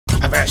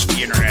traverse the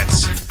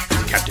internets.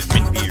 Captain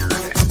Minbeard.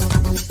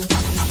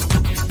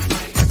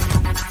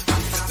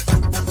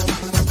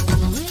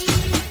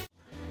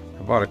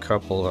 I bought a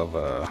couple of,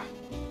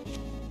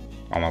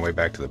 on my way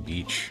back to the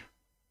beach.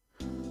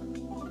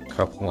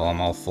 Well, I'm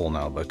all full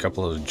now, but a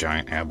couple of those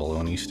giant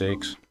abalone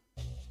steaks.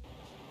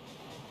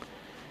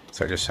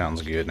 So that just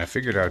sounds good, and I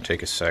figured I would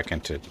take a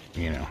second to,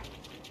 you know,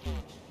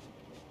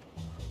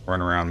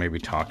 run around, maybe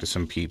talk to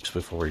some peeps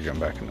before we jump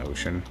back in the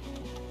ocean.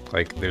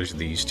 Like, there's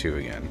these two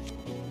again.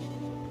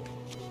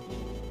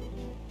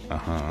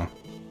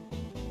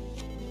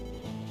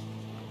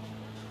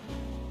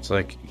 It's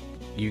like,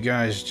 you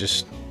guys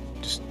just,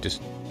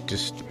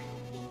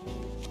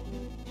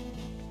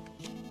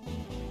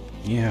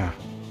 yeah.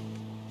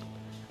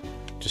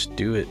 Just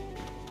do it.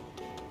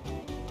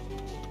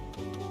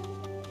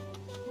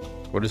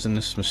 What is in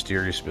this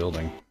mysterious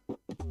building?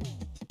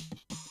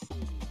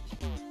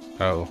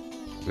 Oh,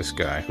 this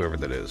guy, whoever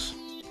that is.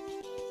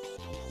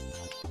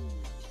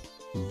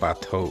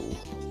 Bateau.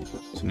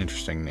 It's an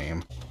interesting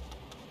name.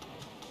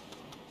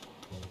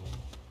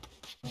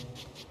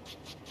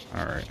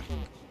 Alright.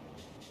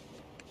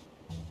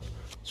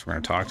 So we're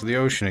gonna talk to the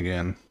ocean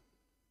again.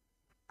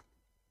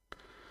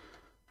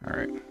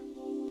 Alright.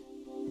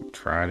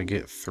 Try to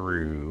get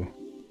through.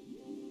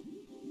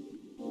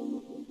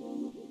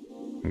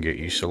 And get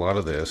used to a lot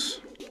of this.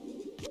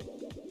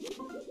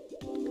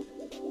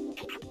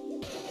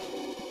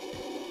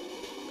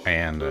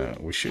 And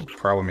we should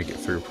probably make it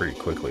through pretty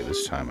quickly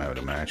this time, I would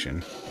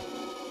imagine.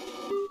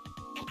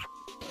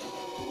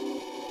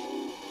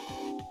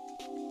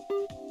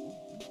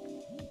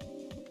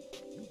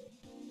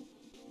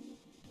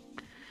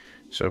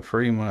 So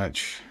pretty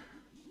much,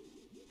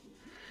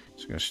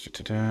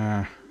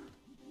 yeah,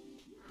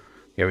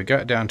 we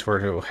got down to where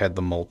it had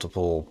the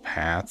multiple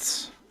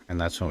paths,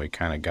 and that's when we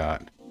kind of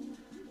got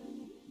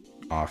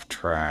off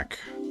track.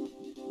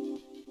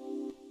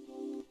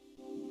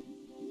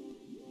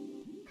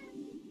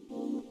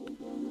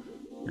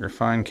 You're a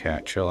fine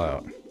cat, chill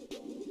out.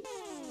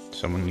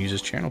 Someone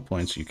uses channel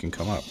points, you can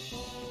come up.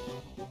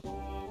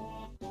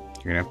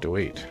 You're gonna have to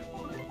wait.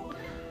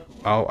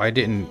 Oh, I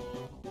didn't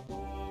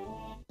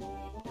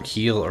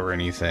heal or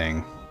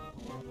anything.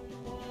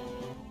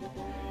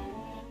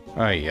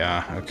 Oh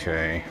yeah,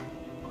 okay.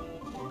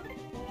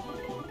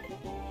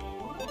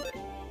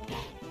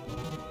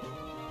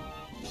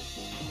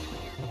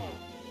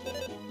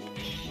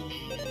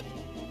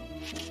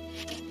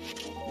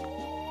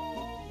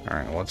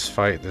 Alright, let's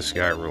fight this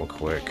guy real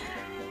quick.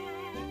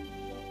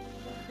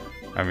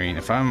 I mean,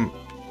 if I'm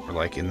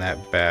like in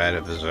that bad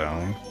of a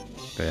zone,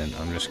 then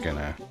I'm just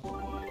gonna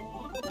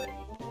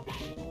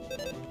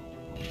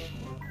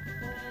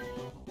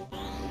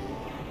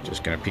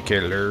pique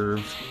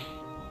l'oeuvre.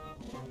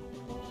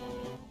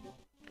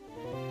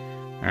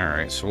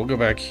 Alright, so we'll go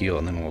back heal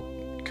and then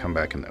we'll come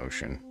back in the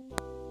ocean.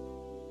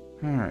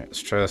 Alright,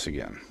 let's try this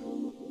again.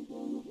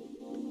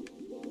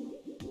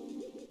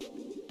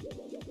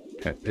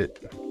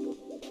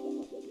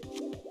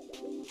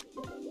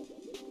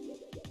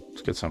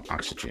 Let's get some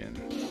oxygen.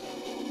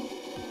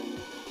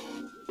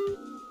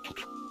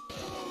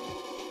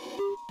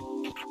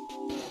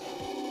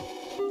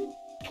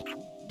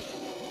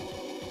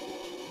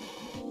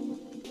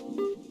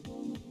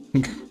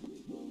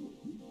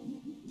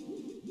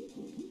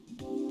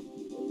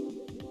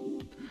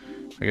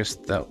 I guess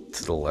that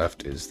to the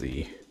left is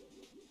the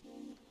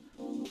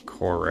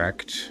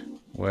correct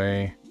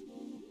way.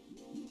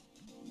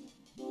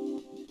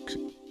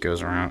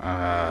 Goes around.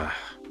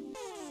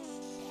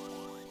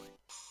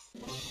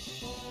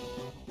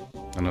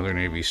 Another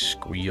Navy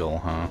squeal,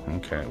 huh?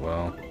 Okay,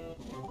 well.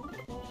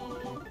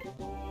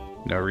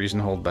 No reason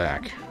to hold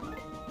back.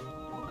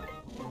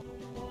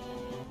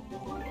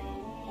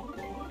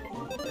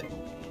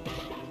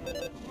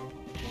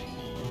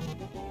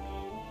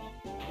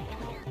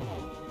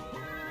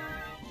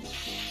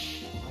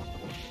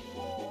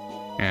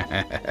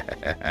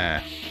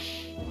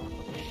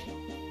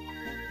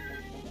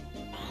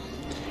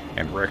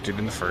 And wrecked it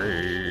in the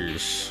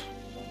face.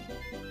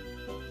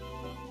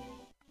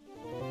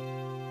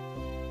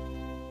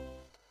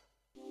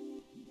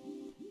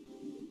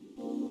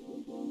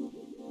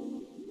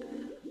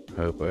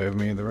 Hope I've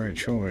made the right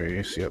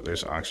choice. Yep,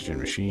 there's oxygen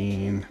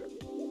machine.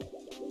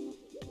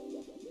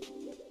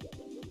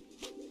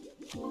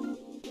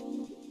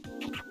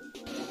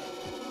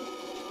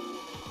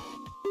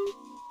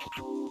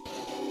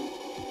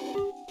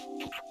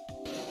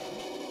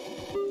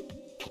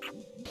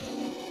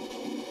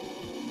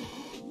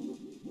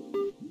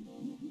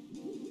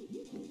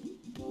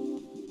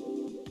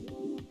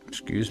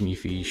 Excuse me,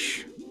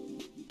 fish.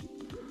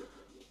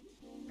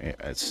 Yeah,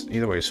 it's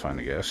either way is fine,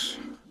 I guess.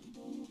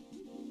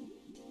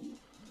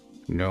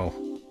 No,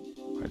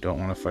 I don't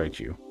want to fight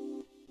you.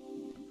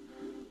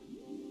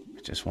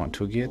 I just want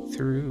to get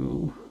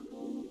through.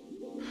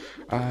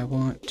 I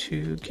want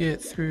to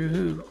get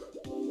through.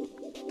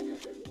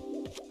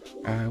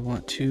 I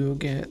want to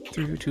get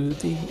through to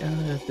the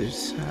other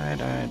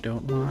side. I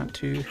don't want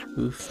to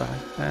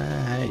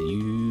fight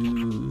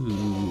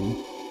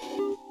you.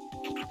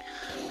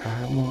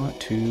 I want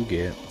to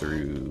get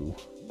through.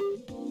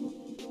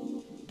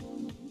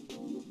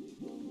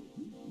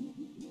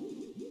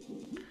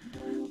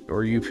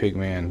 Or you,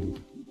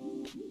 pigman.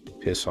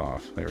 Piss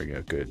off. There we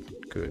go.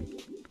 Good.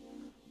 Good.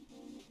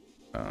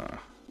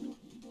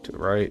 To the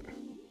right.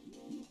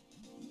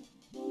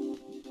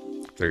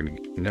 They're gonna,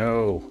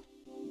 no.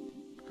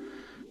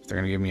 If they're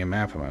gonna give me a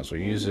map, I might as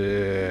well use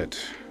it.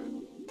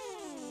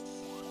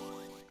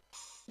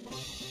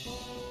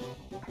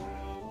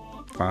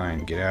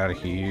 Fine, get out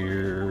of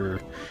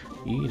here.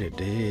 Eat a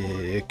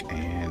dick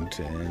and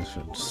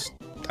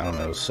I don't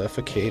know,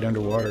 suffocate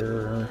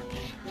underwater.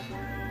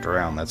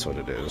 Drown, that's what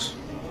it is.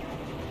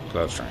 That's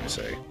what I was trying to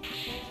say.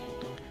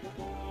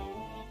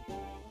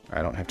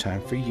 I don't have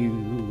time for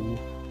you.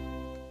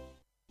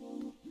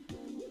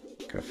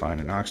 Gotta find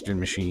an oxygen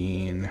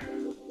machine.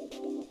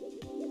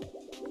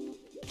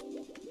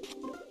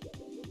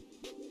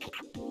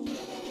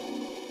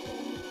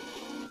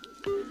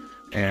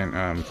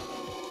 And,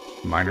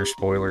 minor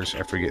spoilers,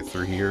 after we get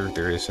through here,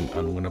 there is an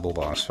unwinnable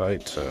boss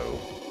fight, so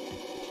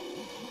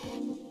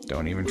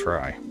don't even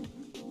try.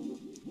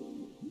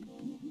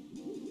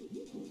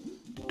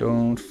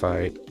 Don't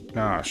fight.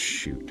 Ah,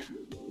 shoot.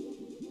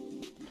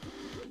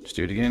 Just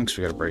do it again, because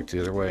we gotta break the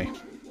other way.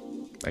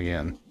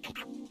 Again.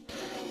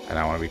 And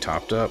I want to be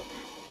topped up.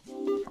 I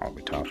want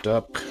to be topped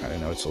up. I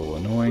know it's a little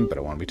annoying, but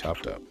I want to be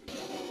topped up.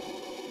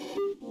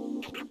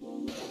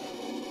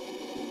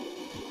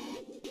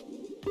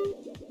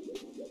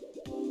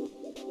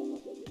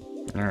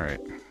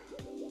 Alright.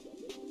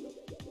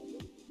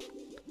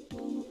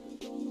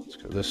 Let's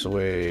go this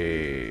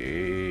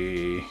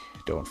way.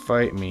 Don't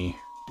fight me.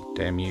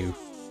 Damn you.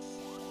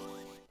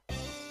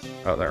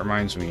 Oh, that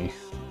reminds me.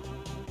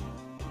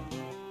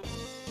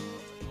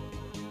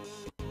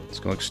 It's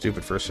gonna look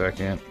stupid for a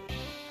second.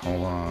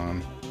 Hold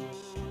on.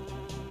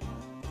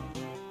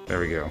 There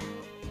we go.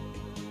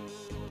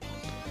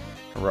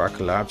 A rock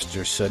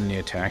lobster suddenly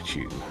attacked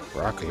you.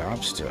 Rock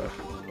lobster.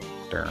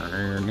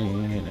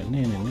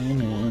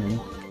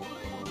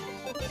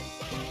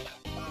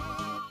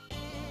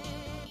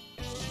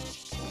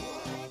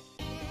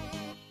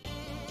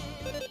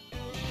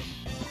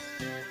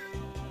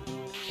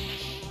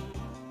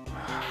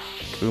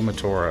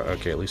 Kumatora.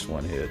 Okay, at least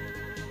one hit.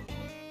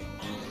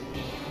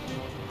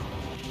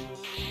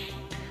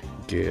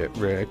 Get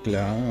wrecked,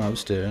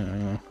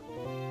 lobster.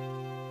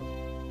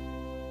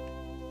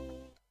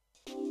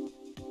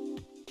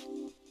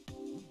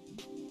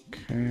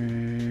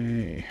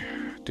 Okay.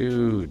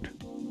 Dude.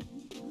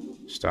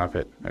 Stop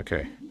it.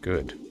 Okay,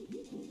 good.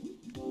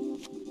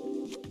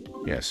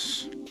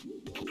 Yes.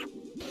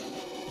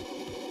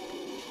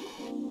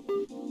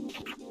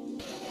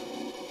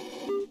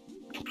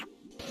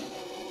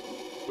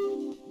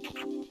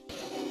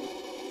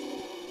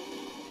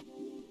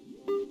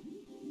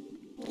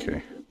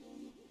 Okay.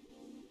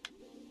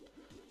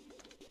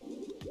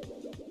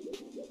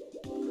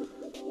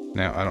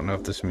 Now, I don't know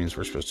if this means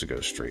we're supposed to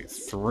go straight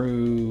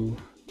through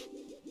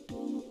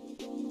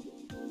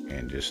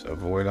and just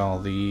avoid all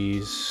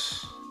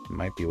these.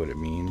 Might be what it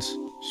means.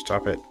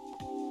 Stop it.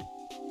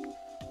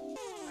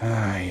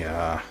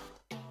 Yeah.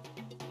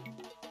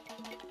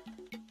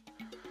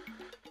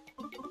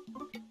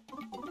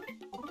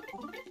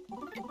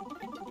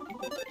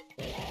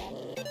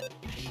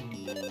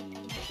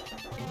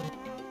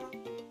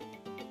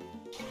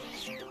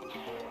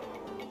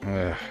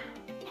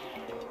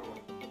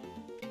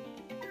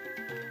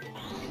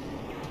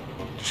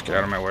 Just get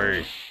out of my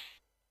way.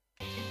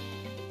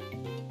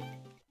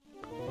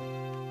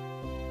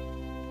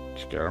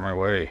 Just get out of my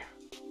way.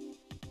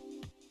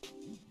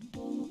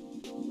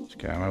 Just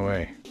get out of my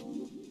way.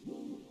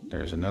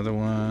 There's another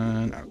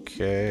one.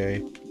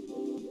 Okay.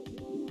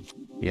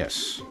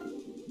 Yes.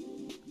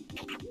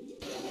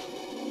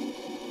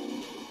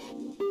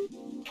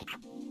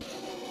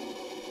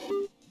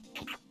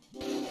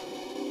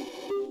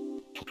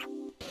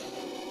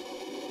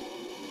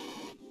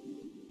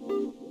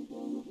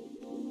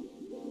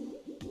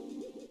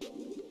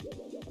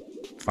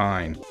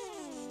 Fine.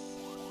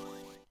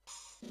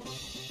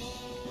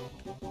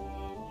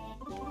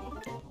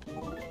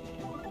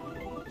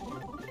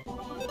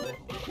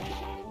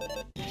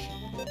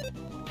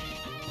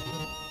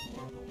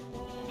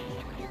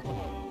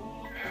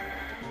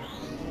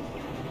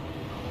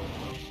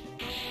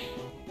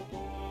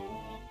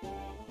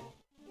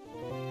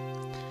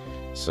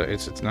 So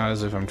it's not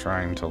as if I'm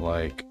trying to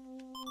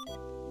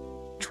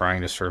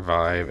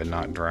survive and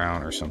not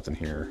drown or something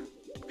here,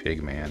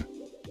 pig man.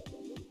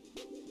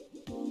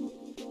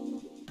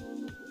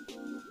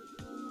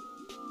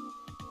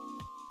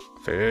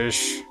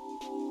 Fish.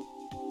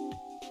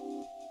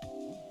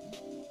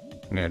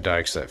 I'm gonna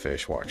dykes that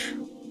fish, watch.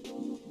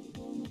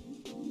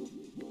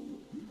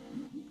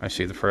 I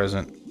see the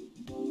present.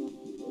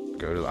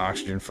 Go to the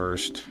oxygen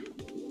first.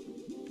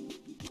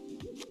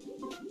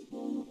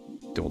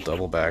 Then we'll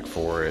double back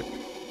for it,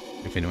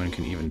 if anyone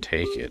can even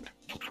take it.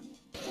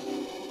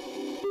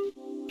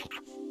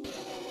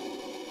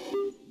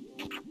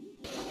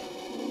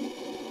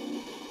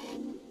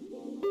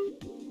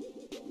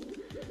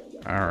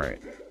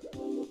 Alright.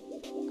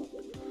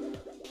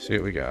 See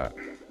what we got.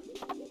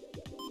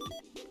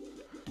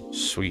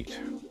 Sweet.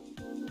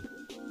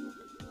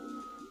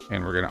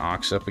 And we're gonna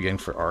ox up again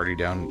for already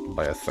down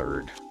by a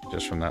third,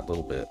 just from that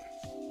little bit.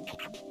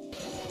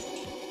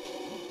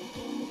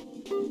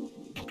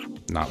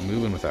 Not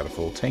moving without a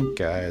full tank,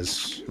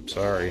 guys. I'm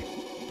sorry.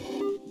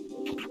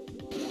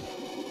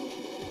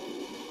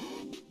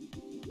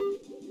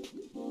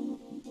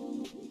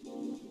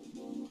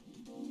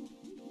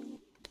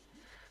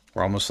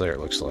 We're almost there, it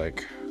looks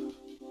like.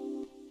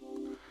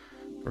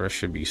 The rest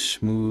should be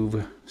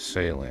smooth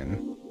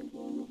sailing.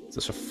 Is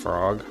this a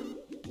frog?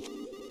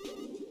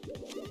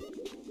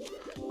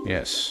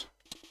 Yes.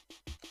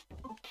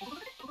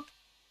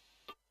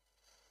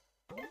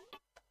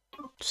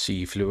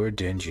 Seafloor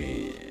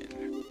dungeon.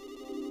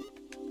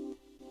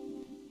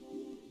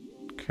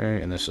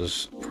 Okay, and this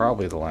is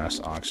probably the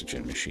last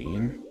oxygen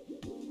machine.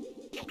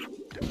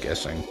 I'm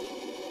guessing.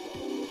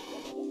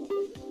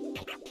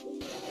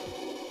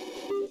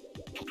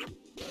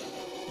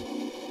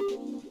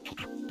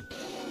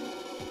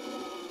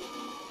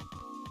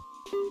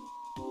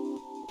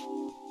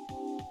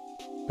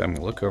 I'm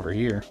gonna look over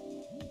here.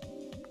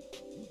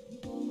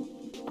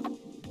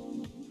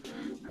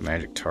 A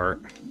magic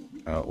tart.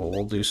 Well,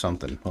 we'll do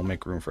something. We'll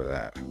make room for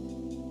that.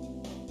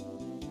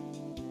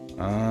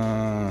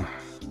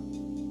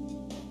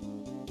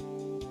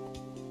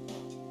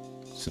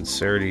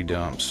 Sincerity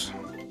dumps.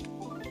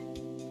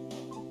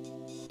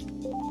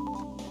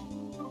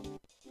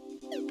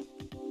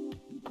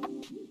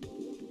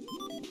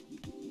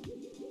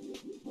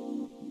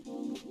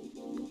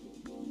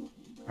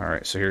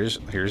 Alright, so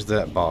here's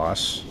that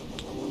boss.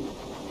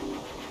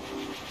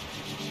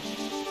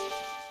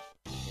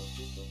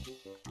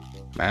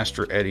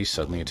 Master Eddy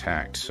suddenly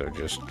attacked, so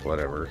just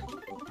whatever.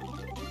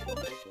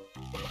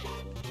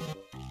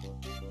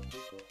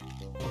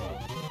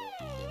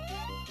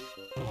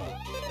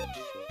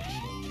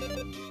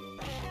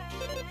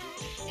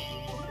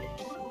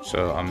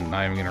 So I'm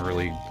not even gonna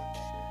really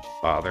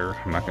bother.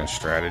 I'm not gonna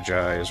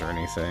strategize or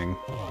anything.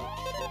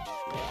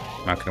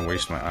 I'm not gonna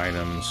waste my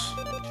items.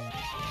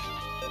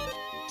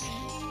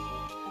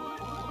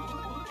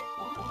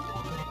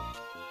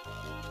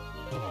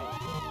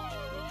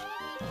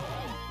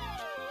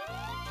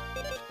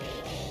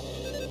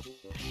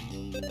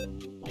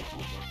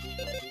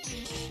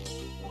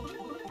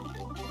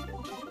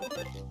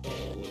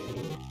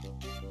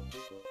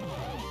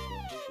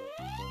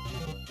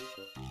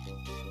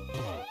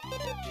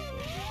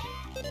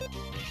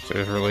 So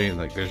there's really,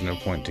 like, there's no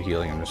point to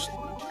healing. I'm just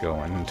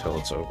going until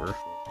it's over.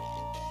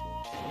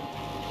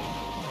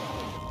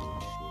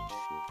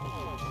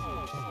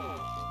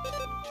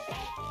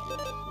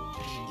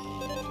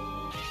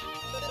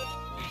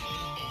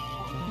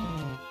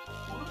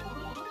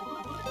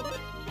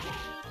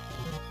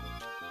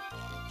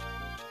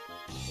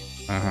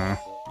 Uh-huh.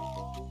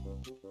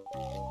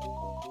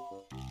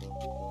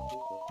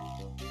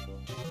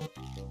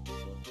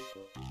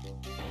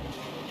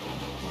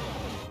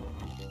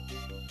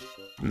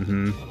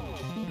 Mm-hmm.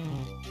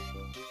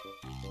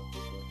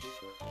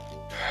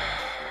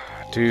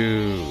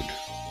 Dude.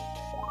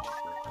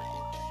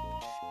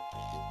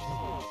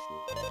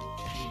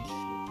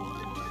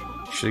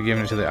 Should have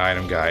given it to the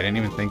item guy. I didn't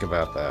even think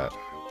about that.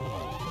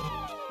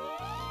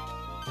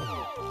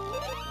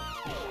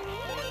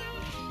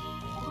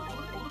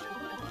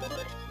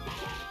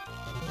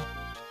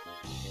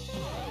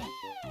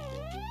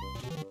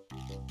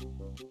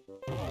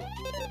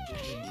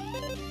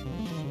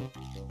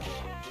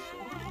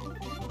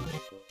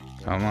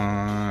 Come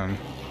on.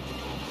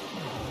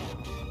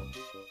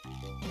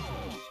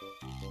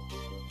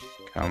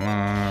 Come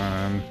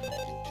on.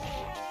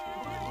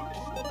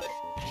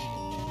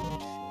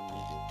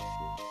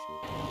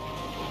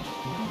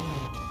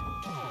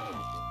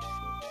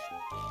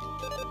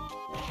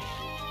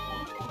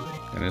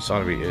 And this ought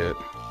to be it.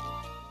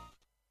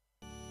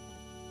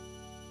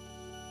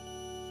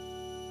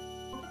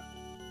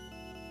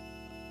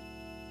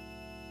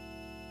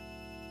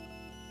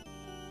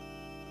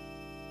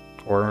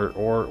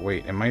 Or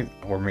wait,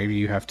 or maybe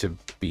you have to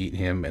beat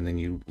him and then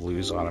you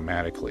lose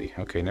automatically.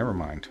 Okay, never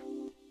mind.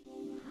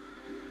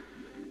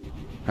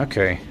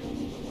 Okay.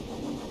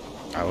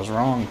 I was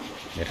wrong.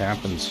 It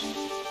happens.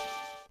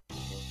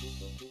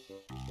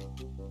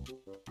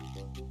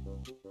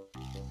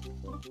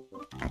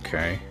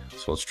 Okay,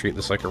 so let's treat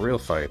this like a real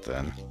fight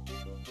then.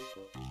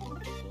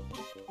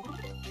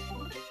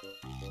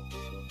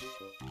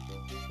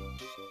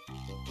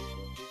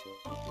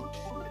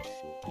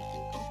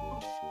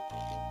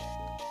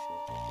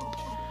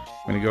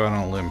 I'm gonna go out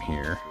on a limb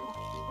here.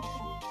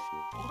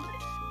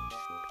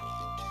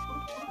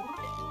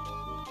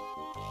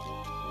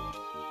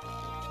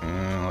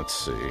 Let's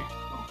see.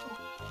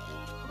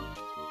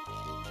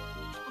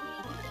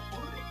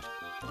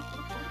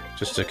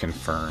 Just to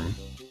confirm.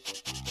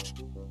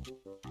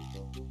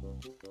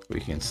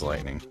 Weakens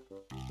lightning.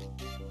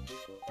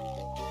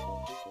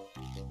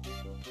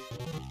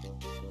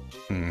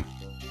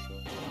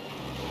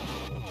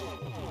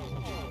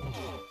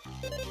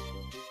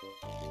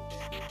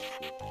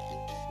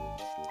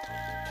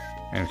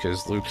 And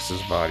because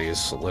Lucas's body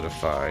is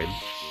solidified,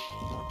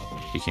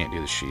 he can't do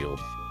the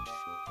shield.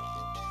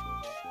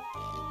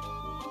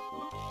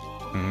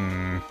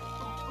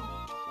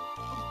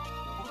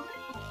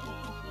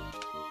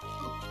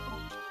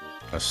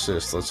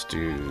 Assist, let's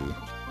do...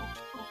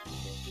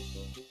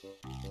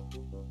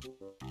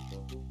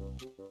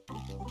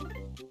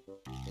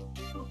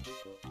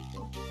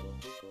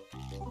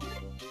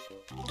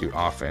 do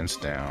offense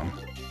down.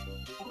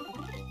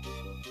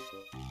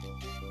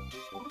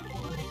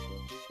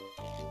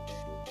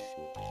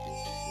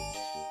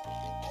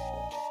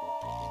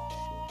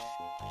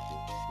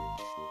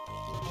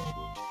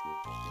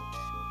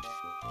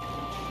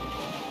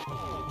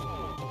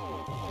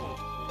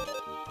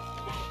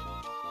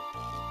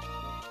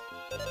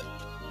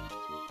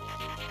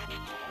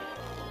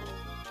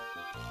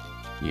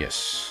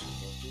 Yes.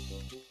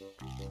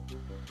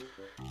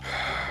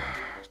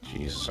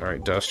 Jesus.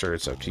 Alright, Duster,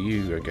 it's up to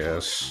you, I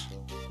guess.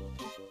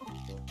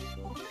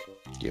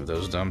 Give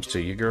those dumps to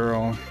you,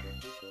 girl.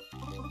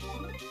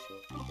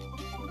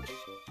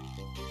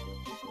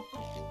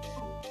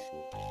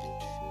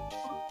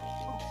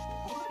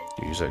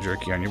 Use that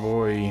jerky on your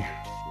boy.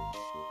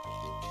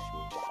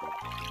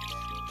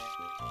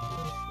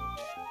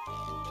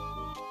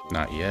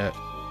 Not yet.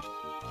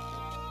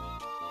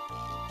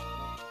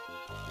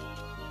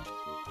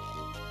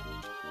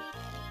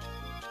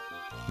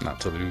 Not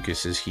till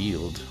Lucas is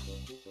healed.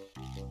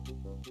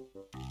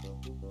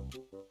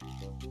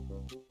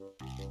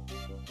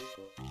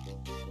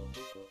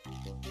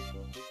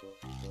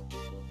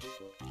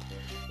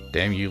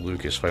 Damn you,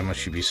 Lucas. Why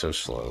must you be so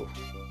slow?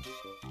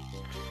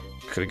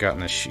 Could have gotten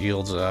the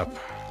shields up.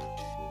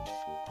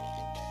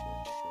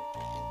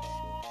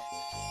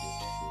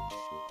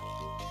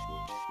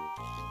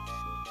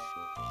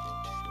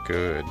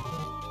 Good.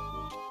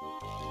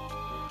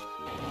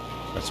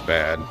 That's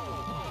bad.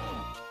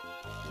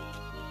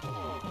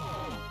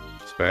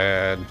 It's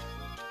bad.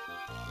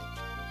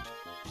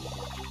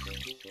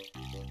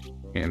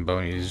 And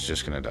Boney's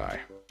just gonna die.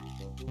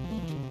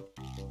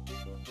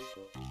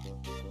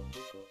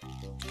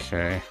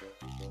 Okay.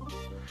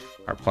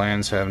 Our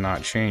plans have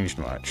not changed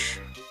much.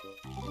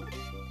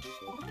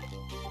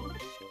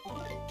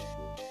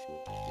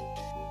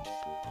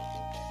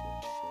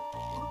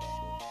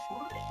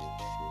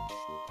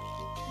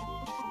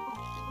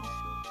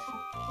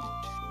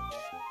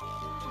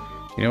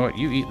 You know what?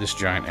 You eat this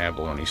giant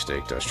abalone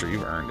steak, Duster.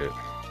 You've earned it.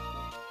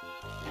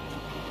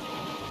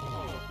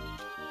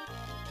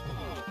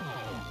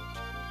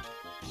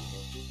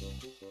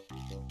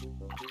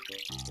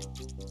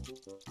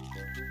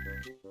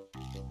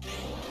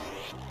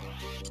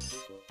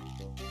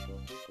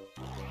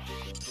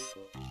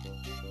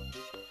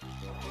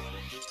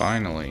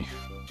 Finally.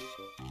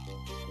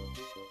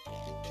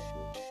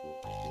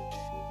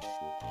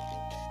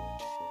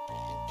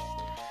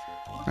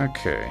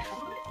 Okay.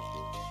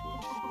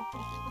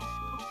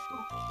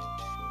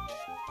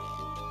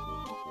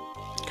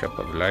 Cup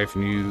of life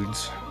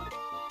nudes.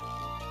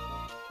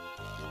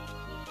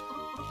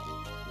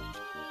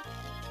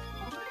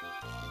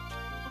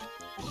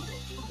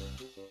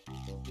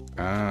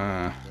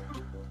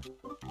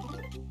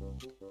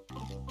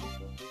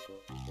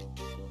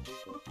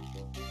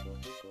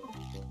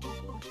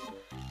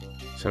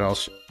 So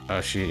else,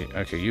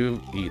 okay, you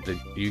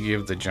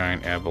give the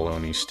giant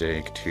abalone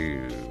steak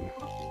to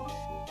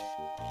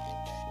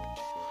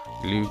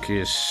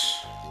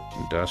Lucas.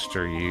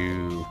 Duster,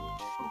 you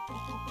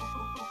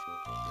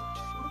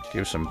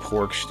give some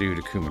pork stew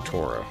to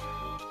Kumatora.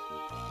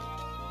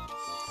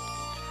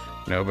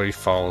 Nobody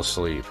fall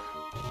asleep.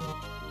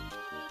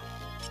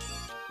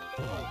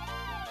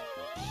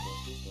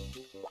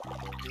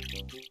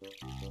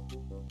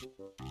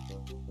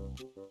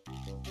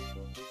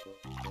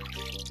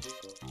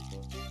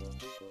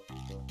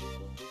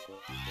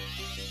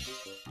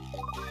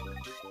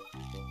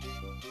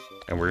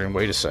 And we're gonna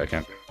wait a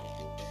second.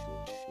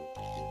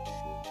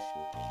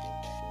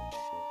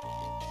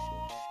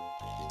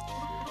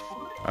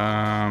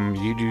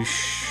 You do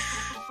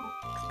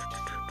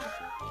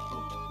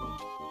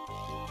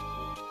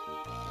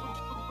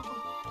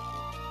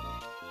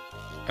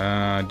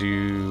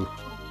do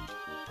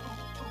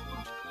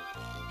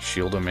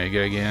Shield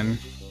Omega again.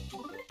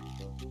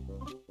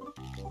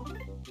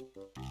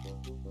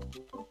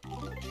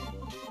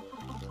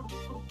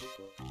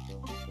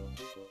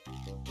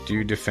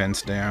 Do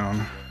defense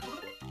down.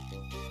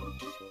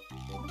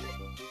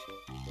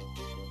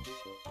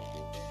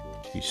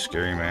 You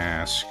scary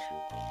mask.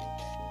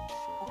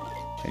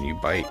 And you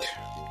bite.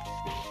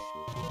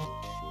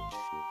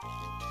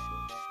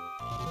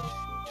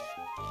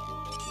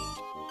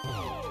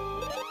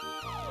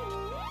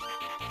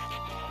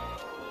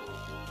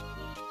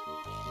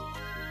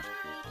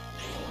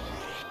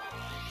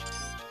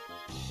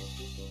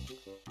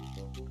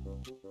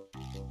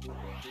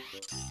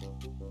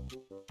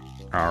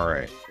 All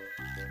right.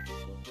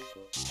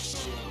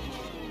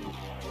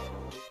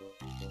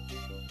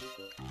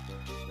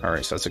 All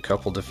right, so that's a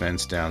couple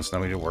defense downs. Now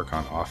we need to work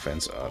on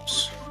offense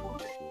ups.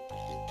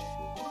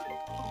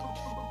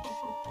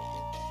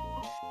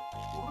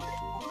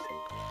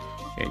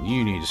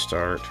 you need to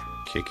start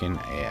kicking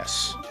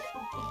ass.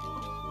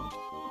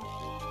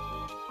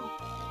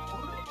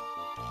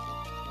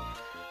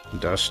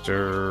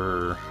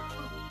 Duster,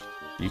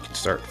 you can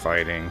start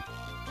fighting.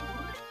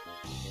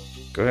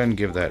 Go ahead and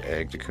give that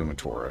egg to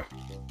Kumatora.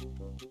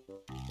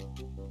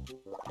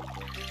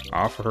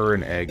 Offer her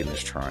an egg in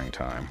this trying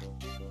time.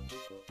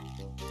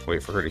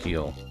 Wait for her to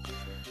heal.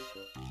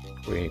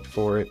 Wait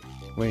for it.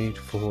 Wait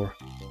for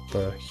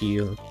the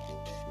heal.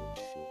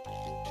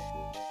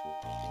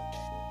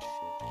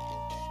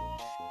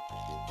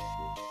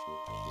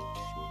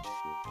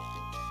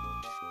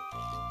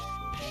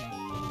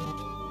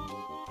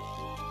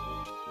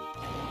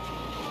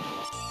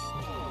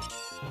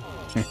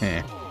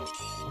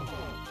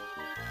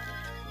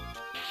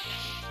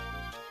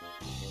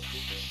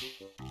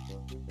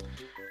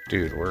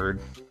 Dude, word.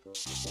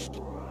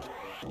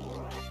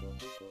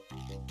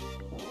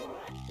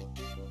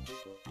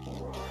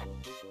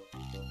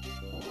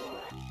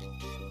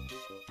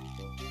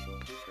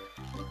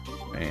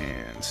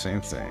 And same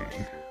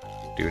thing.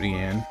 Do it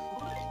again.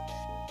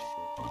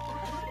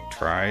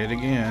 Try it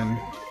again.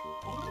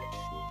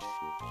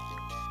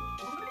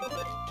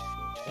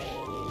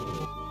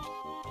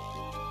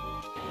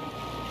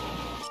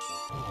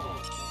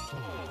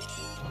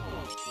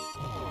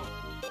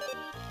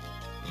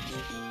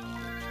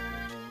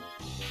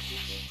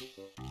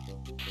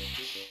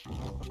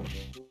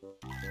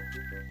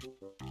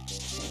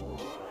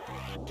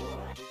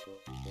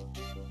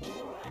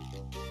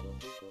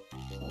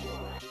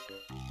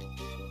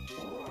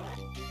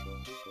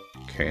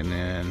 Okay, and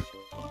then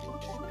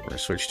we're gonna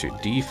switch to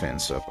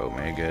defense up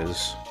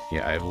Omegas.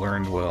 Yeah, I've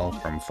learned well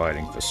from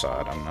fighting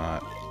Facade. I'm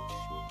not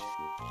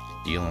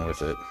dealing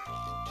with it.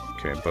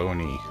 Okay,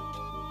 Boney,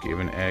 give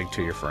an egg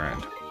to your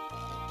friend.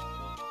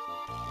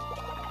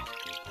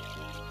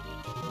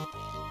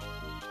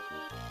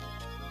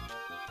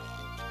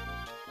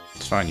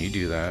 It's fine, you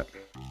do that.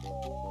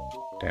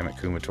 Damn it,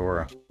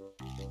 Kumatora.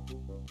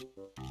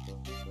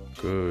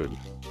 Good.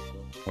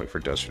 Wait for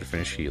Duster to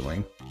finish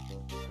healing.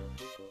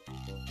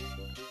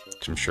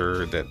 I'm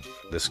sure that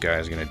this guy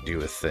is going to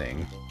do a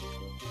thing.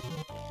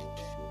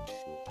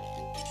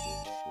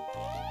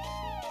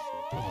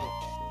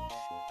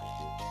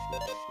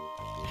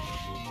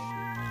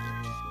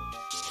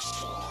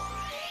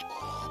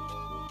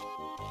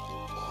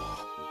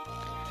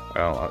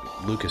 Well,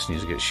 Lucas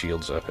needs to get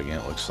shields up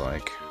again, it looks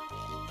like.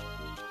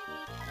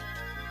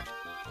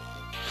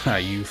 Ha,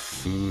 you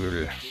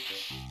fool.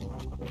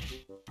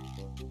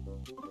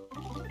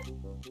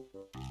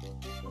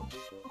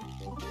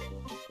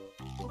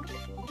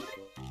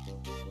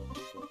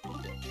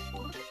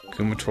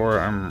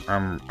 Kumatora,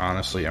 I'm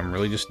honestly, I'm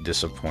really just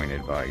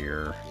disappointed by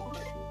your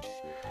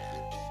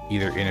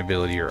either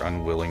inability or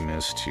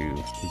unwillingness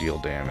to deal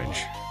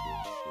damage.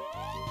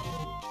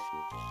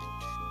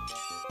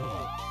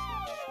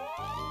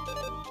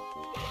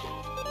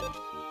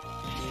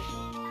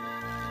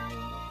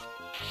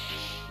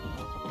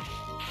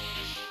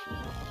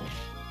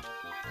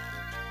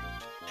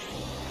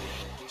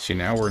 See,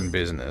 now we're in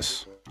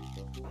business.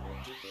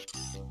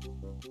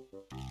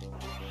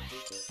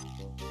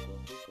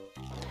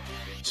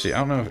 See, I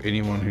don't know if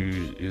anyone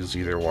who is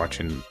either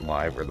watching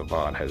live or the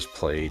bot has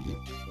played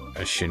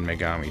a Shin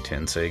Megami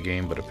Tensei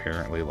game, but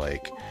apparently,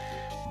 like,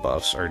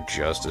 buffs are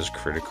just as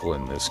critical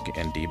in this,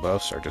 and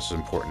debuffs are just as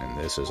important in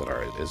this as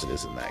it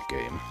is in that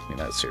game, in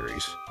that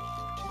series.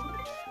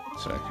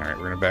 So, alright,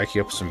 we're gonna back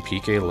you up with some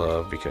PK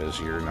love because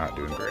you're not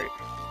doing great.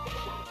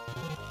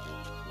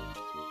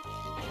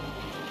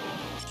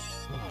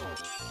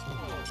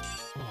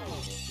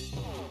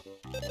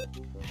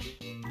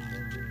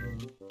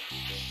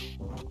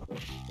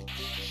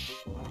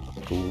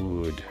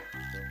 Good.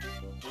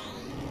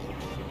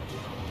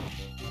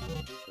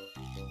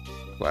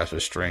 Blast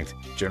with strength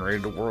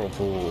generated a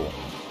whirlpool.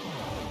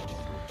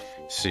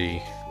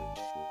 See,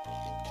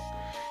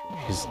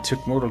 he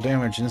took mortal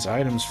damage and his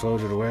items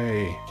floated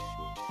away.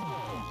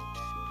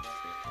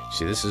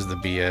 See, this is the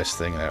BS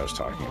thing that I was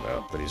talking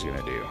about that he's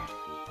gonna do.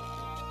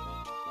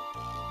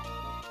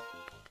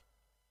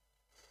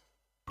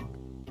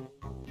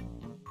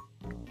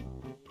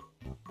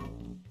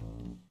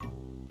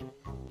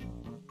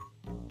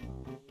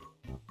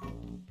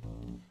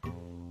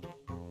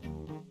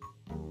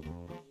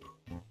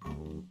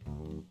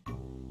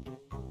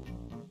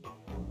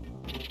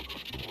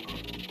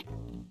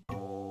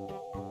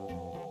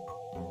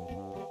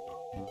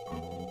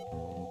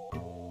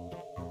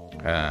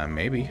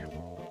 Maybe.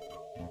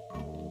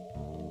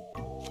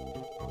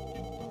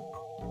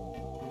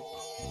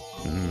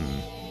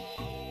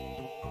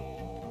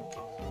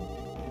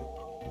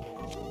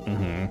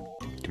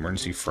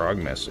 Emergency frog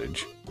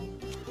message.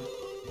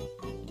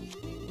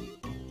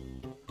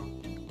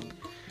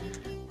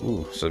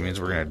 Ooh, so it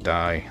means we're gonna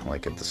die,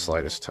 like, at the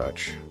slightest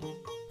touch.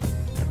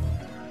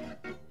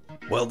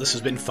 Well, this has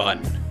been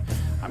fun.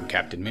 I'm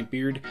Captain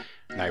Mintbeard,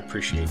 and I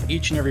appreciate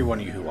each and every one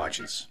of you who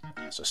watches.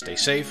 So stay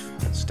safe,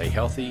 stay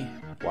healthy,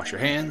 wash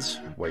your hands,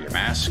 wear your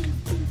mask.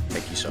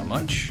 Thank you so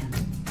much.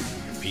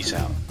 Peace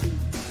out.